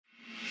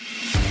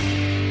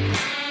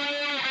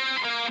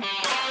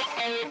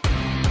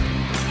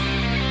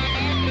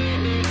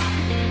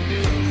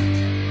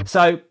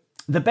So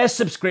the best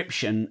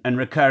subscription and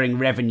recurring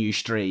revenue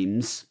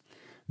streams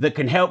that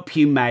can help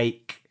you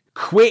make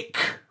quick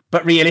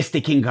but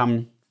realistic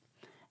income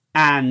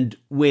and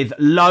with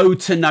low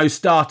to no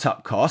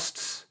startup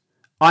costs,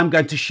 I'm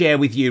going to share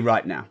with you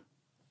right now.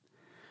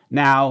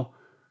 Now,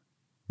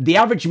 the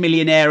average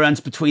millionaire earns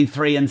between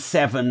 3 and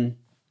 7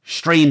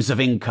 streams of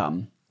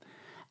income.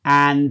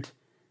 And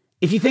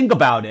if you think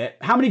about it,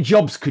 how many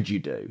jobs could you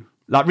do?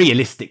 Like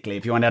realistically,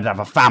 if you wanted to have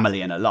a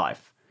family and a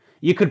life,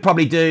 you could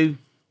probably do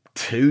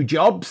 2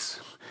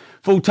 jobs,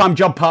 full-time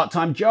job,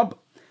 part-time job.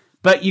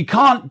 But you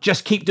can't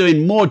just keep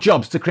doing more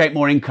jobs to create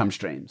more income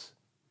streams.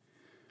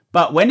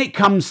 But when it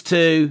comes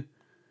to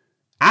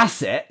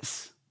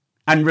assets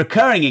and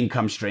recurring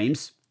income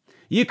streams,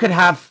 you could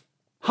have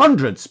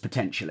hundreds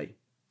potentially.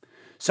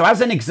 So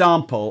as an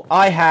example,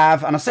 I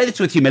have, and I say this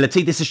with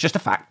humility, this is just a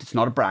fact, it's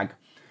not a brag.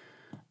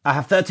 I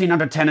have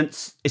 1,300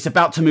 tenants. It's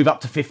about to move up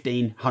to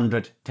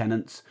 1,500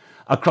 tenants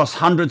across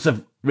hundreds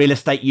of real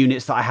estate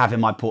units that I have in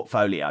my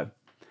portfolio.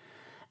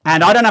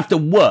 And I don't have to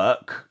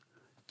work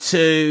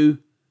to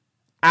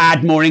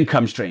add more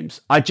income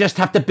streams. I just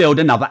have to build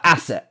another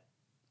asset.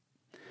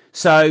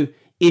 So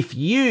if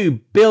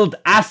you build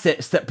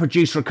assets that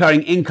produce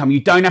recurring income, you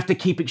don't have to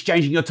keep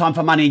exchanging your time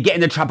for money and get in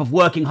the trap of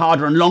working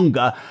harder and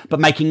longer, but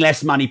making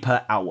less money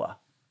per hour.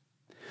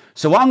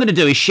 So what I'm going to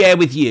do is share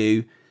with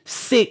you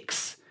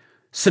 6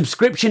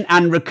 subscription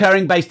and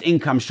recurring based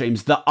income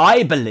streams that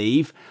I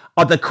believe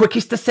are the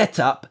quickest to set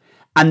up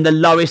and the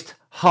lowest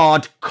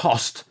hard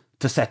cost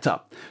to set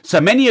up. So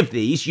many of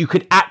these you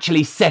could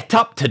actually set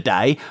up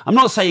today. I'm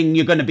not saying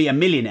you're going to be a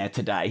millionaire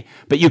today,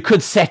 but you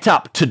could set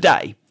up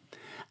today.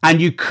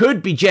 And you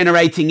could be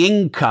generating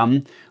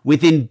income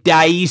within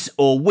days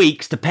or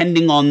weeks,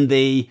 depending on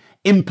the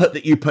input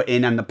that you put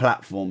in and the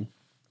platform.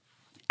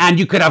 And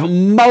you could have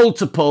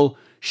multiple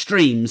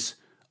streams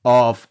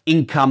of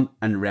income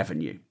and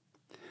revenue.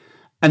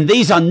 And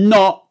these are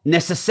not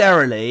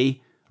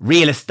necessarily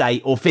real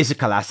estate or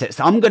physical assets.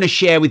 I'm going to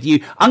share with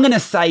you, I'm going to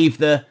save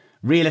the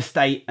real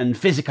estate and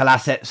physical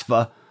assets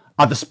for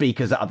other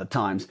speakers at other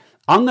times.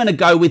 I'm going to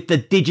go with the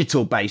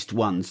digital based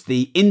ones,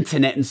 the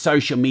internet and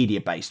social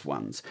media based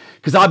ones,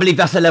 because I believe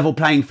that's a level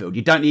playing field.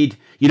 You don't need,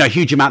 a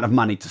huge amount of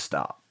money to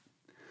start.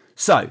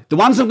 So the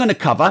ones I'm going to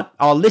cover,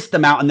 I'll list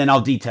them out and then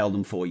I'll detail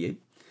them for you,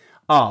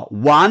 are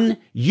 1,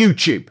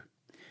 YouTube.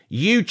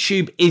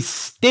 YouTube is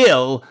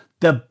still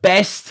the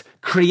best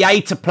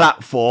creator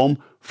platform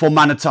for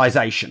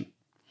monetization.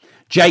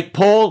 Jake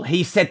Paul,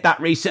 he said that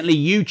recently.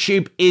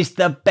 YouTube is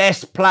the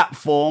best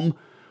platform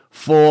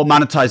for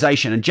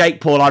monetization. And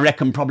Jake Paul, I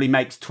reckon, probably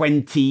makes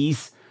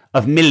 20s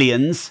of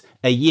millions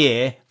a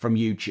year from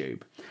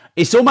YouTube.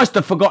 It's almost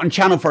a forgotten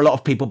channel for a lot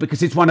of people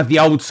because it's one of the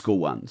old school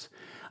ones.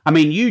 I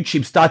mean,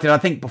 YouTube started, I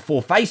think,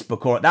 before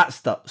Facebook or at that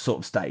sort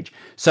of stage.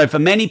 So for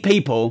many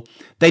people,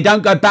 they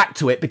don't go back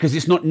to it because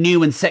it's not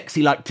new and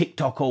sexy like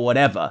TikTok or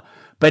whatever,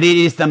 but it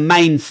is the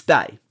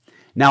mainstay.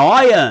 Now,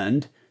 I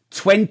earned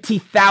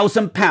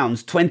 £20,000,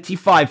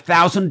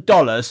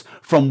 $25,000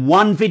 from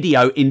one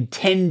video in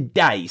 10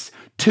 days.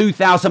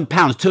 £2,000,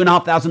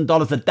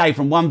 $2,500 a day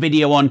from one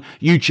video on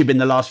YouTube in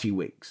the last few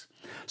weeks.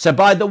 So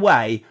by the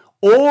way,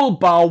 all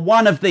bar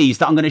one of these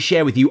that I'm going to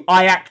share with you,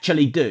 I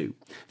actually do.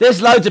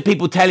 There's loads of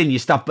people telling you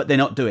stuff, but they're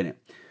not doing it.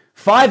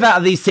 5 out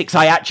of these 6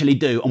 I actually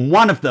do, and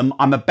one of them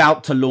I'm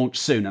about to launch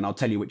soon, and I'll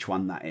tell you which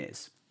one that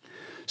is.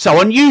 So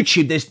on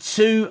YouTube, there's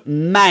 2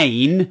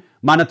 main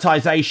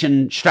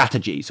monetization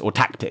strategies or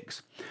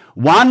tactics.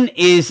 One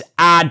is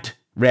ad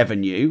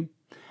revenue,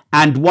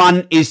 and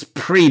one is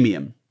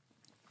premium.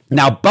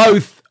 Now,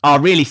 both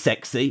are really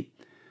sexy,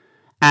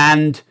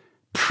 and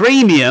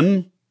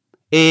premium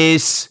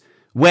is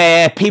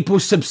where people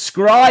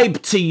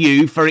subscribe to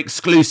you for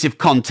exclusive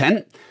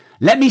content.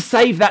 Let me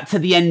save that to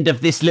the end of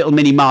this little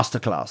mini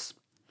masterclass.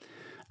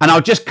 And I'll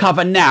just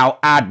cover now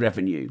ad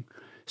revenue.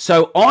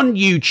 So on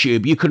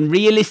YouTube, you can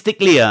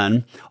realistically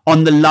earn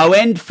on the low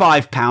end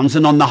 £5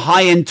 and on the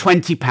high end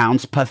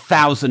 £20 per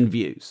 1,000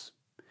 views.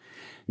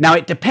 Now,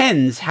 it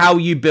depends how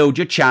you build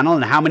your channel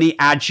and how many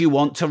ads you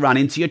want to run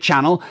into your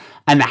channel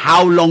and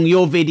how long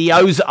your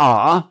videos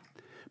are.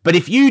 But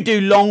if you do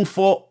long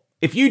form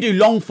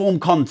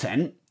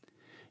content,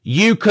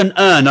 you can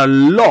earn a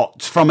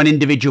lot from an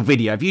individual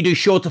video. If you do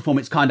shorter form,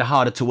 it's kind of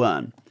harder to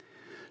earn.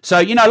 So,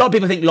 a lot of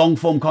people think long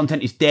form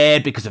content is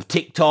dead because of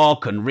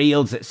TikTok and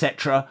Reels,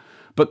 etc.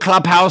 But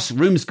Clubhouse,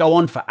 rooms go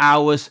on for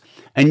hours.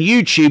 And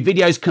YouTube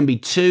videos can be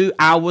 2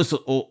 hours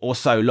or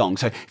so long.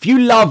 So if you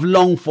love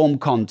long form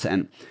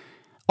content,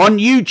 on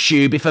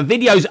YouTube, if a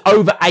video's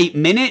over 8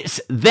 minutes,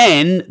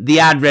 then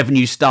the ad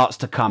revenue starts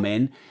to come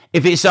in.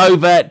 If it's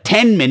over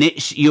 10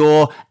 minutes,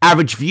 your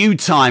average view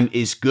time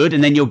is good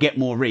and then you'll get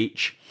more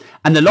reach.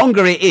 And the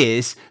longer it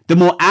is, the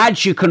more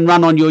ads you can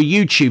run on your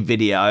YouTube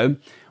video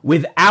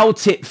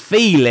without it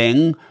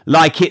feeling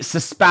like it's a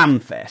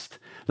spam fest.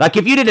 Like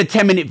if you did a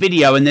 10-minute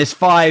video and there's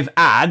 5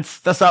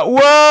 ads, that's like,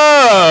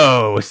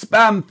 whoa,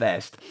 spam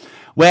fest.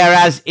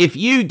 Whereas if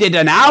you did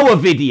an hour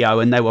video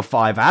and there were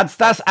 5 ads,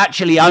 that's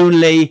actually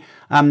only,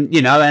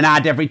 an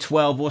ad every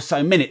 12 or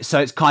so minutes. So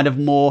it's kind of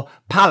more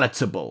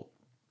palatable.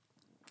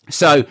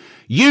 So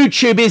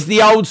YouTube is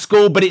the old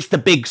school, but it's the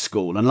big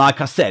school. And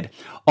like I said,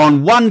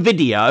 on one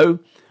video,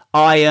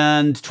 I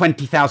earned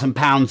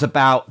 £20,000,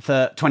 about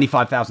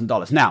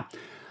 $25,000. Now,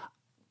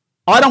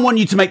 I don't want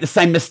you to make the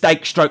same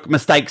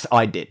mistakes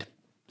I did.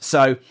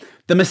 So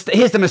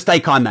here's the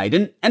mistake I made.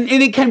 And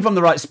it came from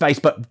the right space,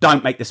 but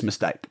don't make this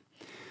mistake.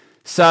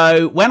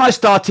 So when I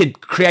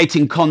started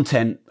creating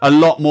content a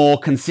lot more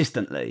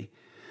consistently,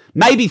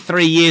 maybe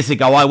 3 years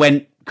ago, I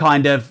went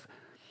kind of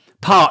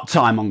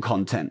part-time on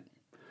content.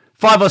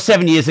 5 or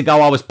 7 years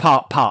ago, I was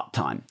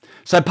part-time.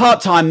 So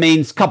part-time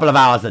means a couple of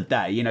hours a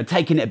day,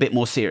 taking it a bit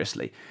more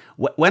seriously.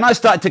 When I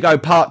started to go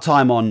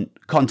part-time on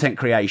content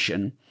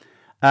creation,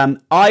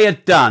 I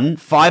had done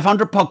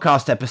 500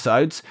 podcast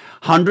episodes,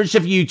 hundreds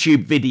of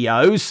YouTube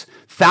videos,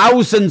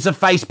 thousands of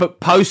Facebook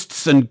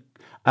posts and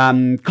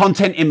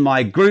content in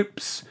my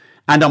groups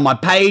and on my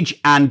page,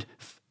 and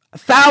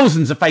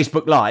thousands of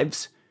Facebook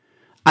lives.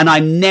 And I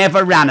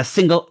never ran a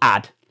single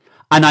ad,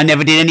 and I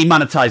never did any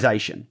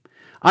monetization.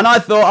 And I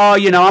thought,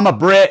 I'm a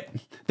Brit.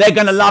 They're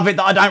going to love it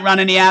that I don't run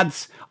any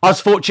ads. I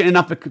was fortunate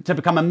enough to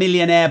become a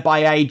millionaire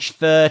by age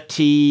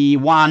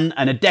 31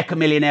 and a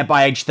decamillionaire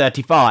by age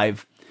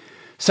 35.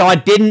 So I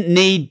didn't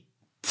need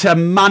to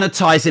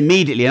monetize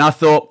immediately. And I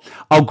thought,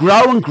 I'll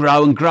grow and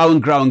grow and grow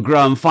and grow and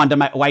grow and find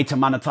a way to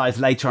monetize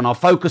later. And I'll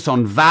focus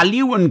on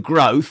value and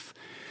growth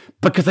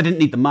because I didn't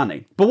need the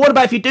money. But what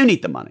about if you do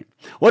need the money?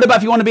 What about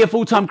if you want to be a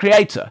full-time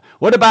creator?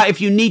 What about if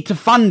you need to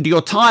fund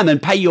your time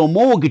and pay your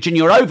mortgage and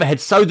your overhead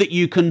so that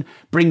you can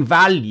bring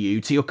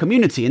value to your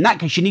community? In that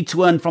case, you need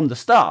to earn from the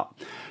start.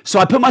 So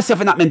I put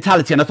myself in that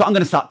mentality and I thought, I'm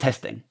going to start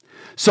testing.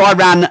 So I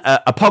ran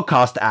a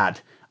podcast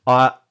ad.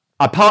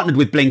 I partnered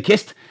with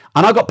Blinkist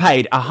and I got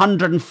paid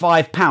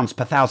 £105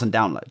 per 1,000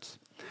 downloads.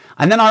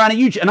 And then I ran a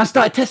YouTube and I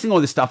started testing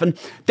all this stuff. And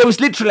there was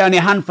literally only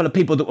a handful of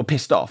people that were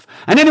pissed off.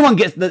 And anyone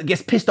that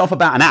gets pissed off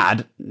about an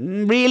ad,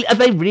 really, are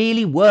they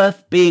really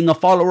worth being a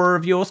follower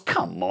of yours?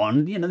 Come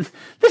on.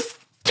 There's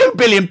 2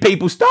 billion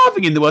people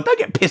starving in the world. Don't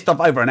get pissed off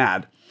over an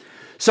ad.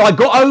 So I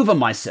got over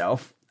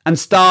myself and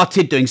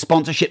started doing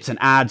sponsorships and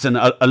ads and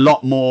a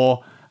lot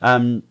more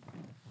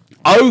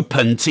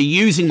open to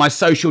using my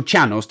social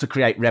channels to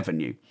create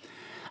revenue.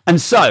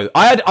 And so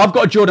I've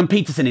got a Jordan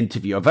Peterson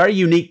interview, a very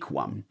unique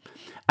one.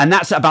 And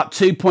that's at about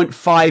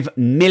 2.5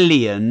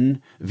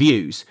 million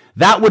views.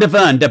 That would have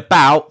earned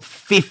about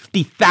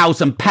 £50,000,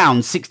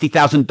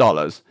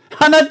 $60,000.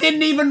 And I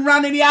didn't even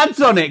run any ads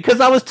on it because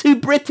I was too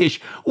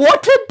British.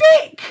 What a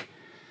dick.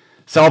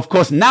 So, of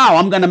course, now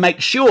I'm going to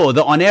make sure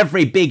that on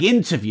every big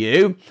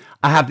interview,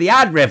 I have the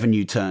ad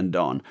revenue turned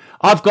on.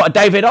 I've got a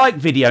David Icke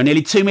video,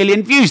 nearly 2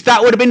 million views.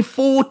 That would have been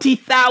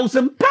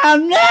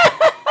 £40,000.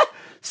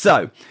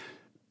 So,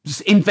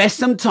 just invest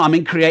some time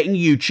in creating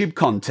YouTube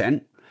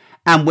content.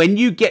 And when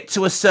you get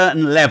to a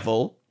certain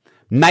level,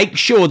 make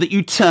sure that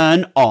you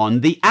turn on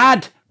the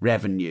ad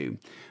revenue.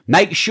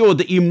 Make sure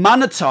that you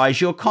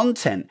monetize your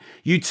content.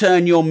 You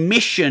turn your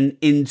mission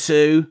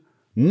into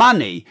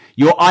money,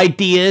 your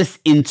ideas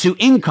into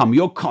income,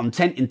 your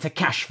content into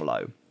cash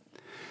flow.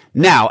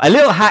 Now, a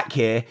little hack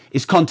here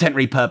is content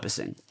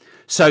repurposing.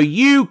 So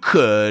you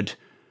could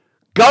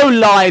go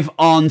live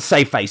on,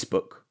 say,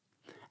 Facebook,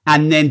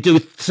 and then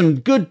do some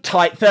good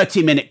tight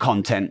 30-minute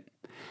content.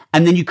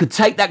 And then you could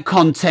take that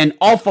content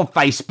off of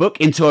Facebook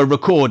into a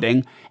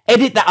recording,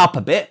 edit that up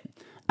a bit,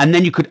 and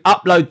then you could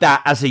upload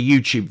that as a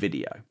YouTube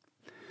video.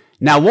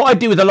 Now, what I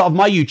do with a lot of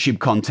my YouTube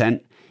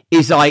content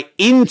is I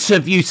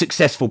interview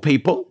successful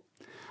people,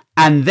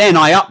 and then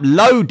I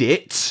upload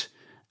it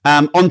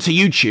onto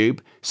YouTube.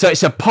 So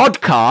it's a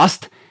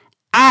podcast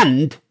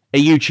and a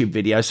YouTube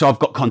video. So I've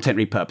got content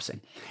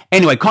repurposing.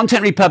 Anyway,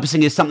 content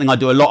repurposing is something I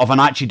do a lot of,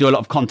 and I actually do a lot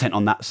of content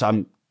on that. So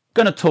I'm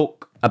going to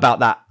talk about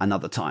that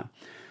another time.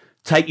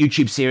 Take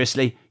YouTube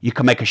seriously, you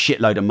can make a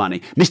shitload of money.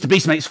 Mr.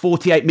 Beast makes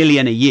 48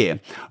 million a year.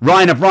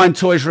 Ryan of Ryan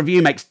Toys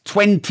Review makes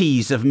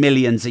 20s of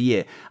millions a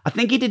year. I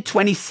think he did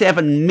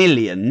 27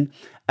 million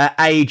at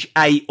age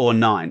 8 or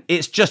 9.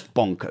 It's just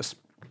bonkers.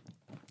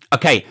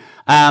 Okay,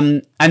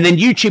 and then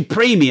YouTube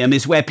Premium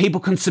is where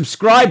people can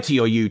subscribe to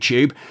your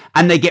YouTube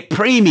and they get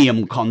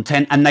premium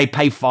content and they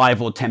pay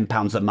 £5 or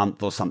 £10 a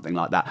month or something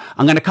like that.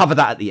 I'm going to cover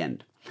that at the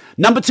end.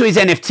 Number 2 is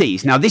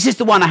NFTs. Now, this is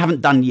the one I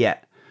haven't done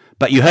yet.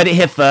 But you heard it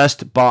here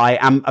first.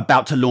 I'm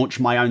about to launch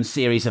my own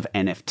series of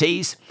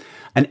NFTs.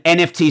 And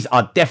NFTs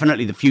are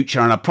definitely the future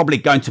and are probably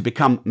going to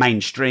become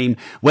mainstream,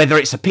 whether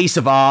it's a piece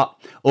of art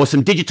or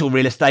some digital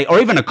real estate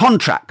or even a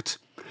contract.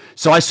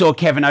 So I saw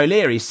Kevin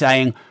O'Leary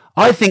saying,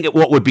 I think that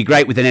what would be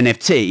great with an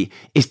NFT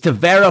is to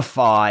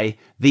verify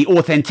the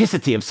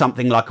authenticity of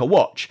something like a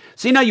watch.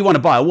 So you want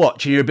to buy a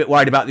watch and you're a bit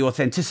worried about the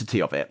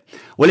authenticity of it.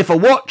 Well, if a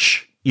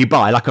watch you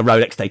buy, like a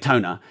Rolex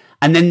Daytona,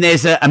 and then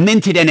there's a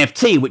minted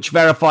NFT which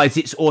verifies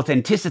its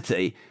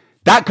authenticity,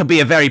 that could be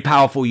a very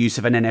powerful use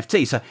of an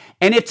NFT. So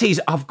NFTs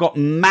have got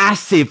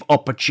massive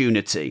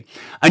opportunity,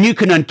 and you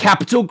can earn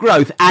capital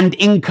growth and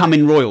income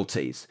in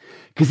royalties.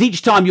 because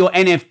each time your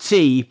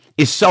NFT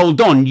is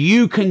sold on,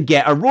 you can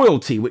get a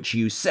royalty, which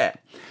you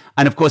set.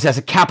 And of course, there's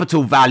a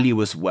capital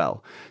value as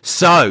well.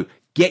 So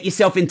get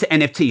yourself into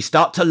NFT,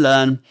 start to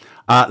learn.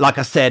 Like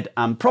I said,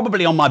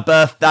 probably on my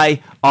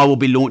birthday, I will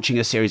be launching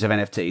a series of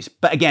NFTs.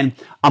 But again,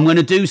 I'm going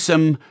to do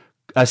some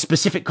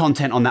specific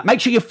content on that.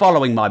 Make sure you're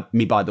following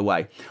me, by the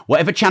way.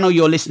 Whatever channel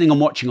you're listening and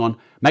watching on,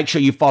 make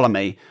sure you follow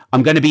me.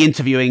 I'm going to be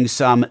interviewing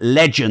some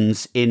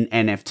legends in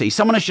NFT.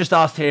 Someone has just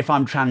asked here if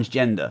I'm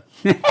transgender.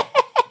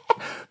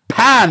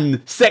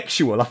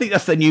 Pansexual. I think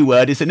that's the new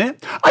word, isn't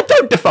it? I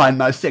don't define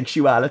my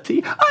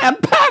sexuality. I am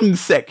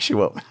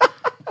pansexual.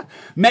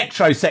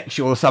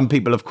 Metrosexual, some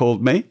people have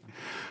called me.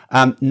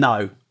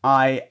 No,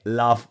 I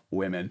love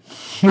women.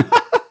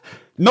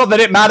 Not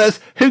that it matters.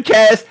 Who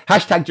cares?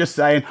 Hashtag just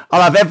saying. I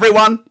love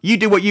everyone. You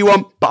do what you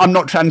want, but I'm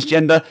not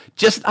transgender.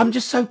 I'm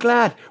just so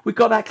glad we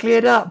got that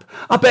cleared up.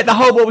 I bet the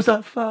whole world was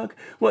like, fuck,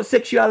 what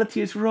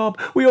sexuality is Rob?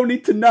 We all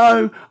need to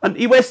know. And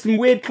he wears some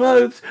weird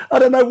clothes. I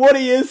don't know what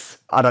he is.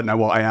 I don't know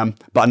what I am,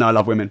 but I know I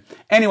love women.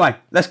 Anyway,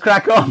 let's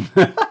crack on.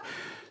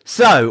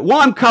 So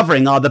what I'm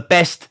covering are the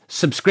best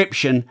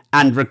subscription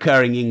and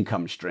recurring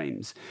income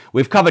streams.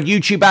 We've covered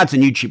YouTube ads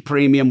and YouTube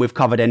Premium. We've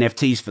covered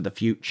NFTs for the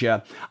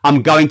future.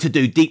 I'm going to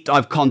do deep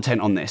dive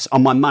content on this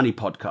on my money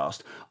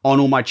podcast, on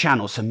all my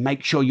channels. So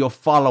make sure you're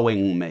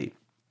following me.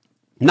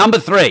 Number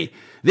 3,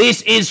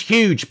 this is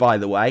huge, by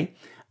the way,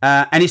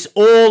 and it's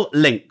all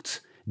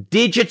linked.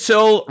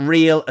 Digital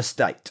real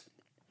estate.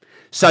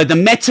 So the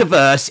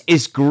metaverse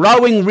is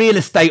growing real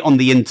estate on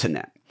the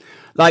internet.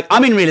 Like,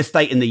 I'm in real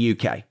estate in the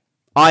UK.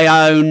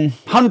 I own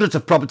hundreds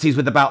of properties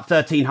with about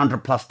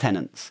 1,300 plus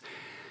tenants.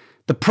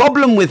 The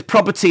problem with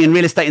property and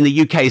real estate in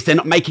the UK is they're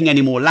not making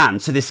any more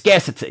land, so there's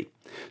scarcity.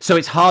 So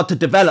it's hard to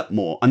develop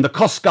more, and the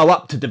costs go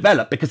up to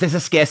develop because there's a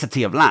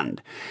scarcity of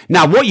land.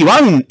 Now, what you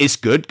own is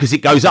good because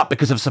it goes up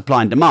because of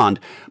supply and demand,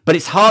 but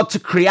it's hard to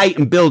create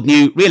and build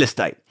new real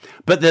estate.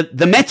 But the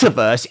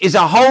metaverse is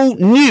a whole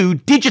new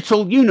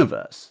digital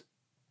universe.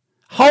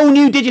 Whole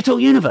new digital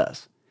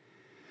universe.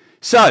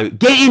 So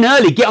get in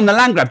early, get on the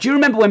land grab. Do you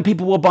remember when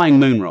people were buying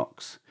moon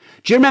rocks?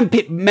 Do you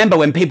remember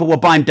when people were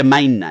buying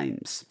domain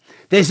names?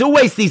 There's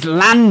always these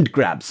land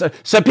grabs.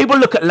 So people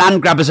look at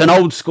land grab as an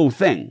old school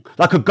thing,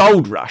 like a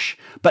gold rush.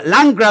 But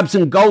land grabs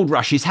and gold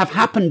rushes have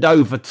happened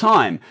over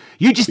time.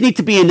 You just need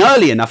to be in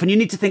early enough and you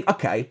need to think,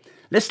 okay,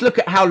 let's look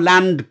at how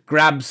land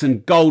grabs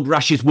and gold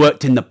rushes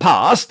worked in the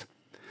past.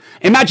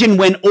 Imagine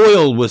when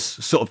oil was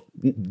sort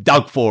of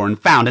dug for and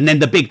found, and then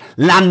the big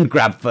land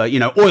grab for,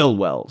 oil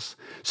wells.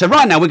 So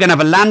right now we're going to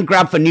have a land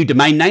grab for new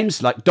domain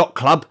names like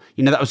 .club.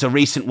 That was a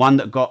recent one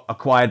that got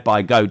acquired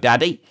by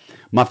GoDaddy.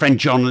 My friend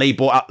John Lee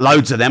bought up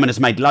loads of them and has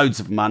made loads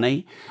of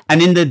money.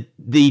 And in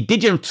the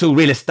digital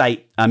real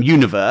estate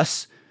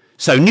universe,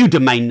 so new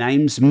domain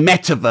names,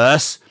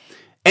 metaverse,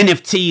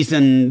 NFTs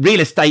and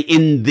real estate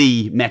in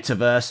the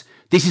metaverse,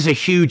 this is a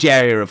huge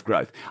area of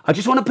growth. I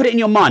just want to put it in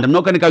your mind. I'm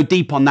not going to go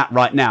deep on that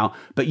right now,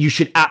 but you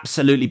should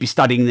absolutely be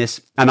studying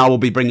this. And I will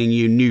be bringing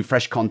you new,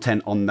 fresh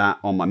content on that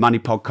on my money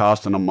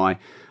podcast and on my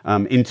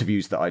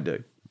interviews that I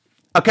do.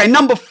 Okay,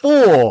 number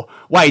 4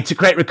 way to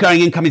create recurring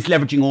income is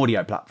leveraging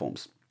audio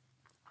platforms.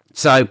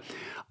 So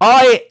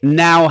I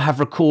now have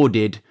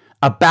recorded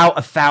about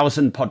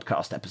 1,000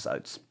 podcast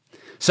episodes.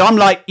 So I'm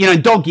like,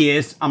 in dog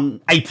years,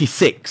 I'm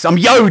 86. I'm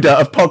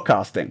Yoda of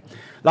podcasting.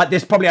 Like,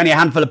 there's probably only a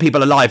handful of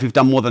people alive who've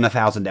done more than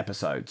 1,000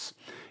 episodes.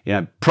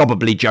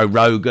 Probably Joe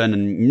Rogan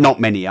and not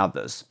many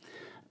others.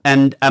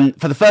 And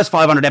for the first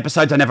 500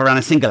 episodes, I never ran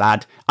a single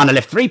ad, and I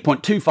left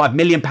 £3.25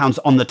 million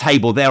on the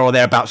table there or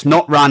thereabouts,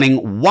 not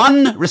running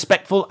one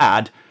respectful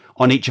ad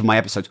on each of my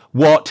episodes.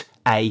 What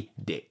a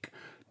dick.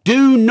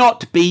 Do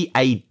not be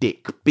a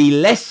dick. Be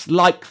less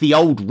like the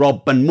old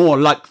Rob and more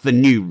like the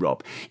new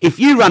Rob. If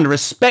you run a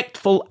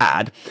respectful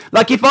ad,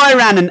 like if I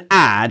ran an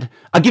ad,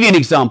 I'll give you an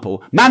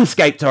example.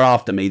 Manscaped are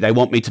after me. They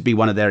want me to be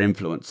one of their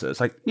influencers.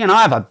 Like,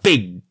 I have a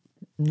big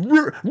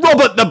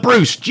Robert the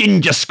Bruce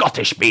ginger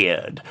Scottish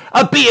beard.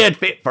 A beard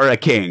fit for a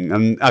king.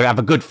 And I have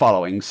a good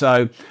following.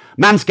 So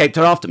Manscaped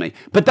are after me.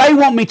 But they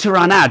want me to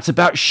run ads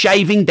about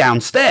shaving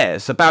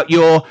downstairs, about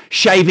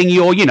shaving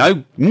your,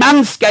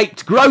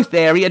 Manscaped growth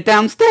area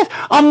downstairs.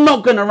 I'm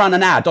not going to run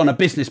an ad on a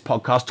business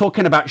podcast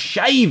talking about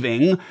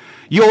shaving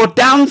your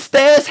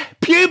downstairs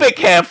pubic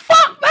hair.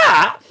 Fuck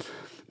that.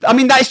 I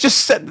mean, that's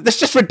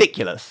just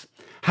ridiculous.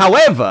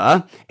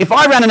 However, if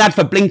I ran an ad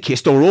for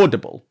Blinkist or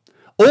Audible,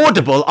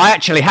 I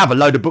actually have a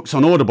load of books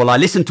on Audible. I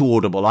listen to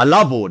Audible. I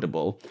love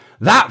Audible.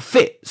 That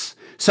fits.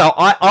 So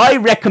I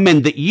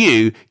recommend that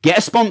you get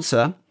a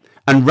sponsor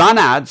and run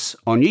ads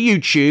on your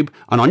YouTube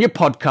and on your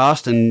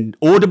podcast and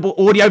Audible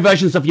audio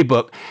versions of your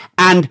book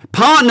and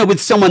partner with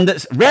someone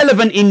that's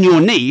relevant in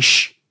your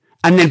niche,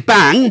 and then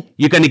bang,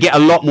 you're going to get a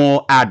lot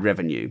more ad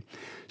revenue.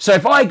 So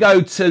if I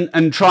go to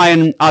and try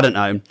and, I don't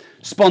know,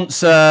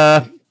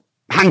 sponsor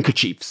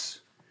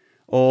handkerchiefs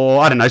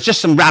or, I don't know, it's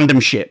just some random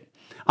shit,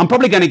 I'm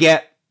probably going to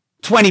get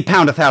 £20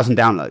 1,000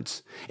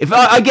 downloads. If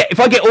I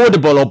get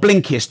Audible or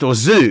Blinkist or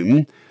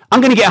Zoom, I'm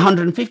going to get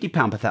 £150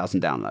 per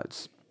 1,000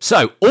 downloads.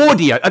 So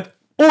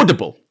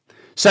Audible.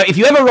 So if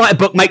you ever write a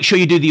book, make sure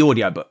you do the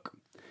audiobook,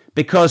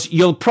 because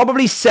you'll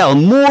probably sell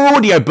more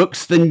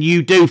audiobooks than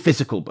you do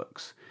physical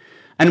books.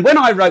 And when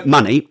I wrote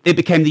Money, it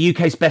became the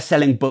UK's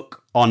best-selling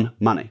book on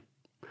money.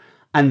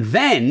 And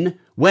then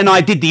when I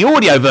did the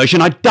audio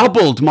version, I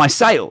doubled my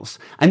sales.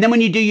 And then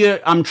when you do your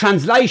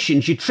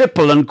translations, you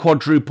triple and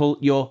quadruple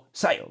your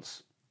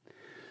sales.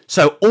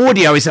 So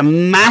audio is a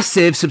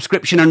massive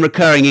subscription and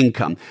recurring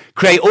income.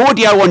 Create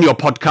audio on your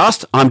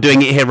podcast. I'm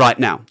doing it here right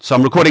now. So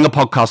I'm recording a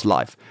podcast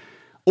live.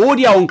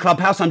 Audio on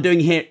Clubhouse. I'm doing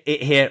it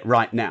here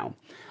right now.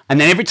 And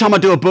then every time I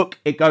do a book,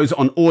 it goes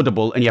on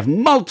Audible, and you have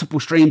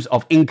multiple streams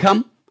of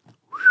income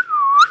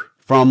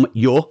from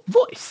your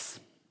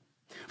voice.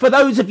 For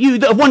those of you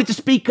that have wanted to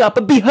speak up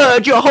and be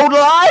heard your whole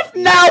life,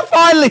 now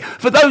finally.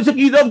 For those of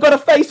you that have got a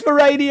face for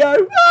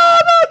radio,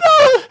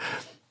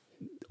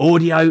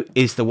 audio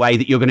is the way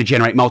that you're going to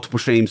generate multiple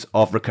streams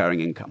of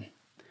recurring income.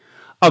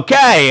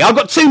 Okay, I've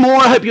got 2 more.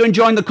 I hope you're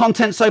enjoying the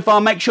content so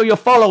far. Make sure you're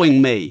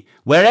following me.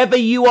 Wherever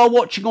you are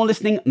watching or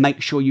listening,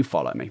 make sure you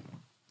follow me.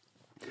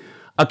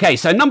 Okay,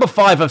 so number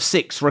 5 of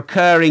 6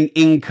 recurring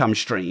income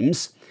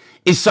streams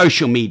is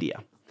social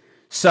media.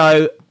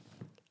 So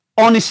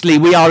honestly,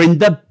 we are in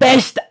the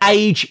best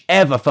age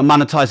ever for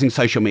monetizing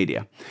social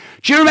media.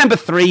 Do you remember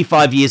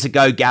 3-5 years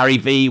ago, Gary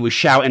Vee was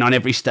shouting on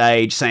every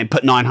stage saying,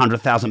 put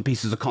 900,000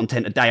 pieces of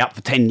content a day up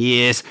for 10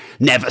 years,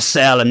 never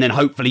sell, and then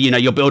hopefully,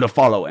 you'll build a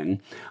following.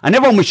 And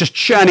everyone was just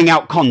churning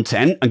out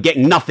content and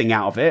getting nothing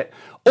out of it,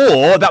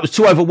 or that was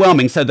too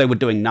overwhelming, so they were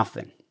doing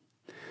nothing.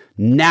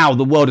 Now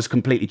the world has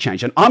completely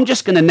changed. And I'm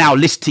just going to now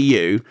list to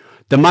you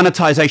the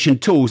monetization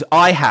tools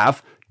I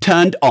have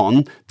turned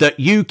on that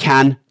you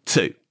can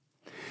too.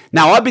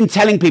 Now, I've been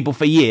telling people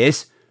for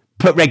years,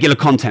 put regular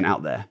content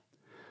out there.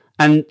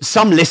 And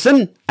some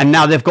listen, and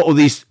now they've got all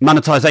these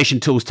monetization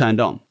tools turned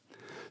on.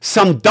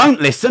 Some don't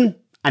listen,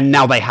 and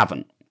now they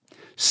haven't.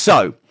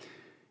 So,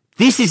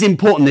 this is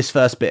important, this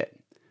first bit.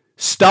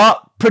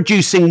 Start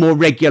producing more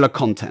regular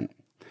content.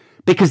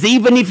 Because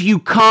even if you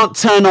can't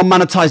turn on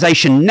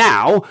monetization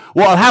now,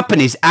 what will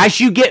happen is as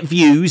you get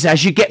views,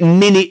 as you get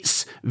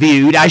minutes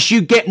viewed, as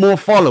you get more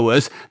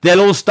followers, they'll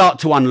all start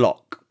to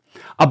unlock.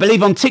 I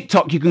believe on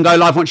TikTok, you can go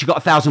live once you've got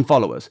 1,000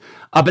 followers.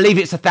 I believe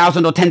it's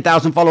 1,000 or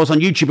 10,000 followers on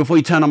YouTube before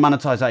you turn on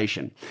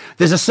monetization.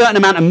 There's a certain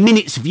amount of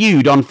minutes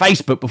viewed on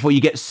Facebook before you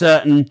get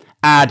certain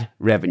ad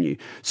revenue.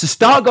 So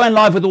start going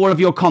live with all of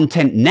your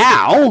content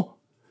now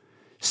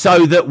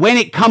so that when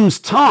it comes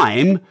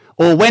time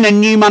or when a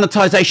new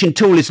monetization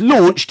tool is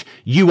launched,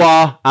 you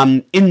are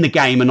in the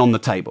game and on the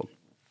table.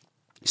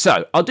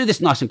 So I'll do this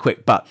nice and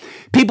quick, but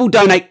people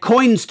donate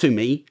coins to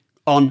me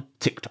on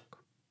TikTok.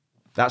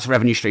 That's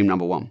revenue stream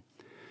number 1.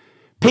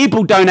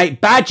 People donate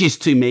badges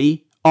to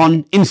me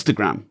on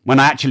Instagram when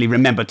I actually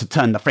remember to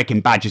turn the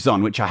freaking badges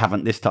on, which I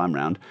haven't this time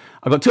round.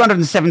 I've got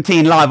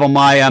 217 live on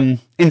my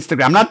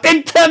Instagram, and I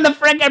didn't turn the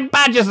freaking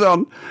badges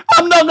on.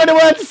 I'm not going to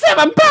earn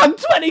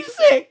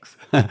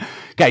 £7.26.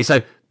 Okay,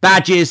 so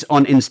badges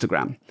on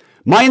Instagram.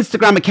 My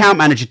Instagram account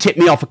manager tipped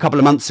me off a couple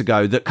of months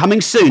ago that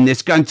coming soon,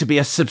 there's going to be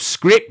a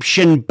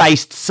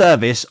subscription-based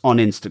service on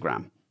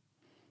Instagram.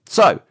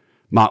 So,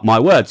 mark my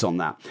words on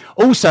that.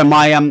 Also,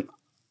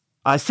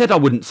 I said I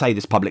wouldn't say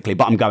this publicly,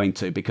 but I'm going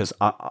to because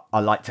I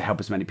like to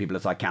help as many people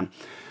as I can.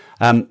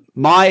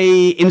 My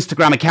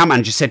Instagram account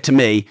manager said to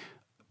me,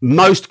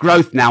 most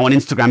growth now on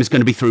Instagram is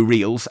going to be through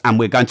Reels, and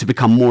we're going to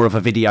become more of a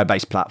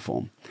video-based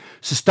platform.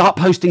 So start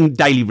posting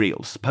daily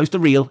Reels. Post a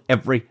Reel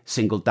every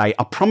single day.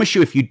 I promise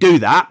you, if you do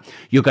that,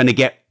 you're going to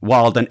get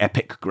wild and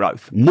epic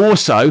growth. More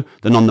so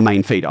than on the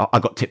main feed. I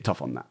got tipped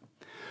off on that.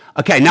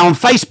 Okay, now on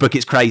Facebook,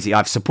 it's crazy. I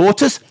have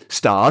supporters,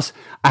 stars.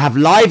 I have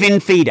live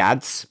in-feed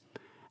ads.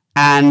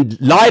 And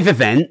live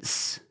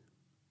events,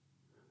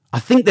 I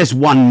think there's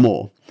one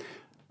more.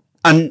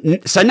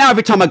 And so now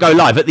every time I go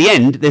live, at the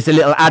end, there's a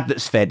little ad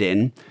that's fed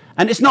in.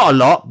 And it's not a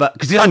lot, but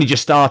because it only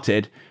just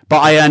started, but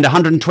I earned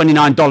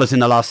 $129 in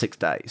the last 6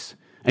 days.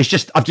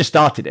 I've just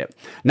started it.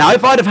 Now,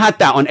 if I'd have had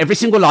that on every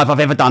single live I've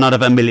ever done, I'd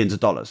have earned millions of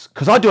dollars.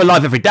 Because I do a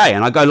live every day,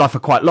 and I go live for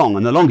quite long.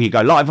 And the longer you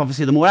go live,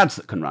 obviously, the more ads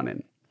that can run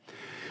in.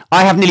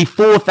 I have nearly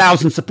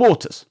 4,000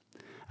 supporters.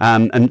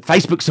 And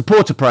Facebook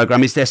Supporter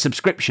Program is their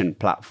subscription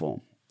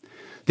platform.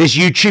 There's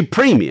YouTube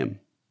Premium.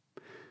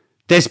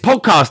 There's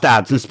podcast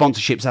ads and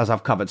sponsorships, as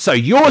I've covered. So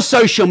your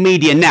social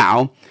media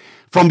now,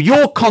 from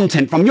your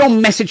content, from your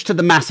message to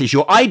the masses,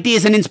 your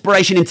ideas and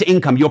inspiration into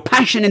income, your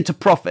passion into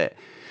profit,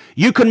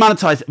 you can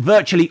monetize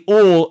virtually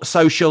all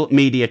social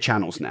media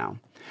channels now.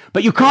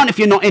 But you can't if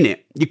you're not in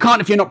it. You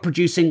can't if you're not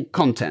producing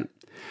content.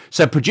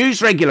 So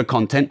produce regular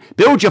content,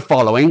 build your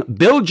following,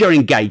 build your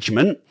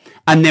engagement,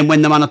 and then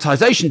when the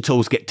monetization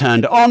tools get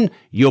turned on,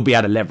 you'll be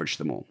able to leverage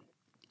them all.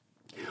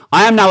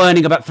 I am now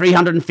earning about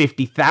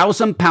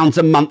 £350,000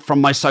 a month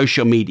from my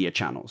social media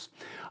channels.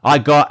 I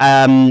got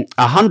a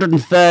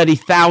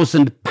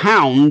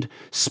 £130,000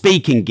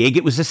 speaking gig.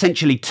 It was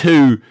essentially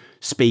 2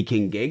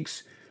 speaking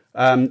gigs,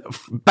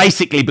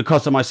 basically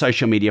because of my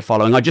social media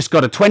following. I just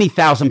got a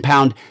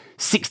 £20,000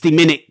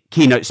 60-minute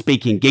keynote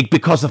speaking gig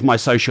because of my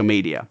social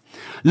media.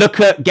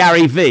 Look at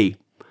Gary Vee.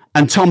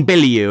 and Tom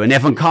Bilyeu and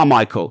Evan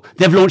Carmichael,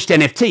 they've launched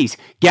NFTs.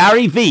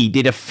 Gary Vee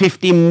did a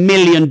 $50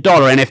 million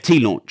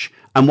NFT launch.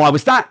 And why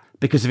was that?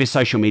 Because of his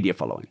social media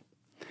following.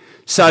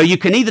 So you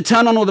can either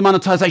turn on all the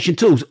monetization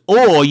tools,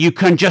 or you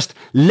can just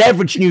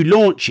leverage new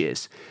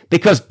launches,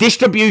 because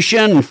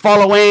distribution,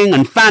 following,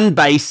 and fan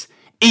base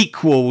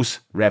equals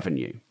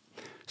revenue.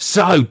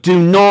 So do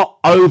not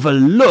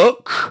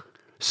overlook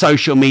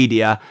social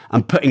media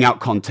and putting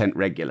out content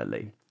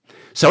regularly.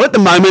 So at the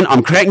moment,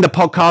 I'm creating the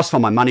podcast for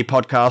my money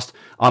podcast.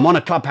 I'm on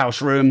a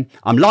Clubhouse room.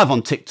 I'm live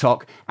on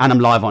TikTok, and I'm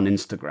live on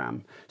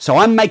Instagram. So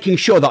I'm making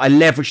sure that I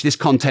leverage this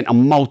content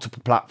on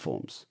multiple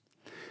platforms.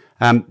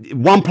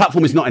 One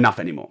platform is not enough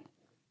anymore.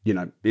 You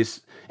know,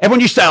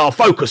 everyone used to say, "Oh,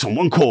 focus on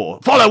one core,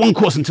 follow one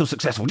course until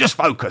successful. Just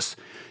focus,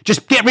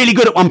 just get really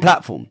good at one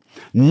platform."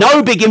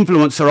 No big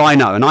influencer I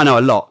know, and I know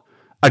a lot,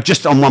 are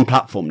just on one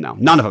platform now.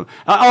 None of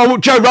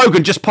them. Joe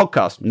Rogan just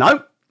podcast.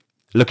 No,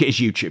 look at his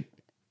YouTube.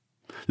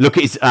 Look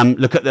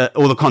at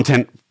all the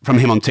content from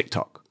him on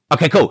TikTok.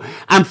 Okay, cool.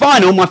 And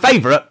final, my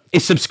favorite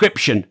is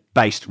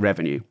subscription-based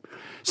revenue.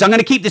 So I'm going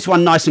to keep this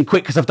one nice and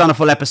quick because I've done a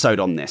full episode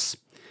on this.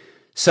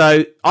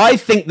 So I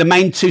think the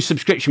main two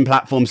subscription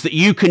platforms that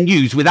you can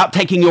use without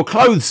taking your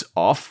clothes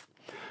off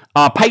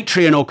are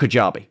Patreon or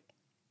Kajabi.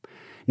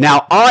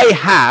 Now, I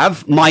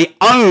have my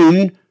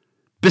own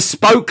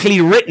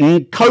bespokely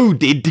written,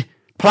 coded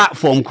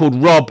platform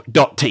called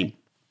rob.team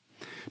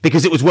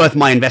because it was worth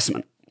my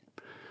investment.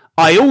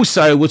 I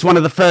also was one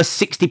of the first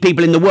 60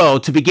 people in the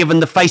world to be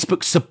given the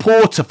Facebook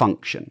supporter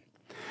function.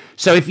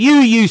 So if you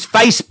use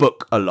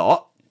Facebook a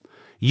lot,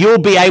 you'll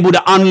be able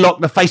to unlock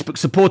the Facebook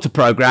supporter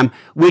program,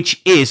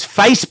 which is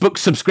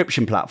Facebook's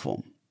subscription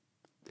platform.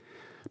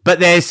 But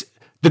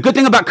the good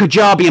thing about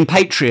Kajabi and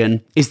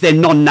Patreon is they're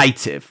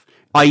non-native,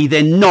 i.e.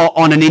 they're not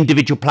on an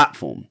individual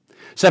platform.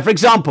 So for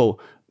example,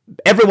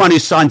 everyone who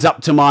signs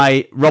up to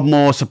my Rob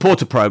Moore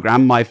supporter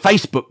program, my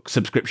Facebook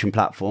subscription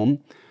platform,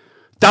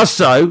 does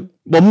so,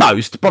 well,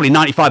 most, probably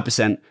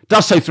 95%,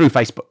 does so through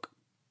Facebook.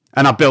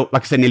 And I built,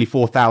 like I said, nearly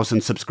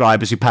 4,000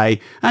 subscribers who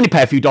only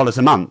pay a few dollars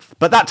a month.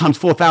 But that times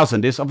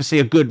 4,000 is obviously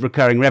a good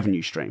recurring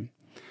revenue stream.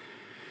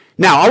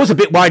 Now, I was a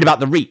bit worried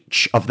about the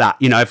reach of that.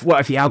 You know, what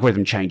if the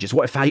algorithm changes?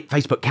 What if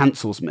Facebook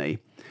cancels me?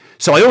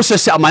 So I also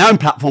set up my own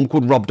platform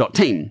called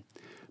rob.team.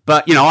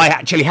 But, you know, I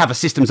actually have a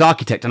systems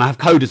architect and I have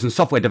coders and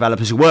software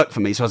developers who work for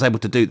me. So I was able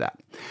to do that.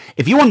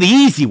 If you want the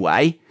easy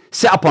way,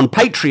 set up on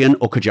Patreon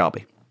or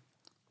Kajabi.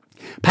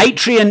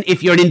 Patreon,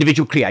 if you're an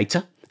individual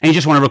creator, and you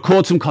just want to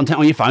record some content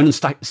on your phone and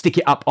stick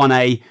it up on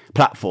a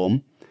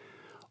platform.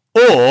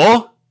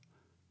 Or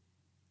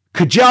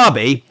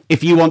Kajabi,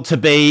 if you want to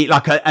be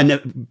like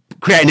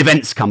create an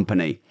events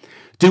company,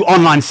 do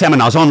online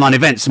seminars, online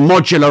events,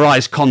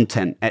 modularize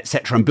content,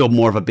 etc., and build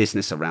more of a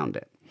business around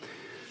it.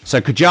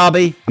 So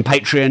Kajabi and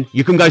Patreon,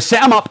 you can go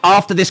set them up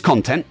after this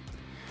content,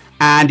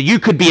 and you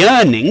could be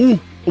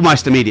earning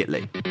almost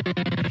immediately.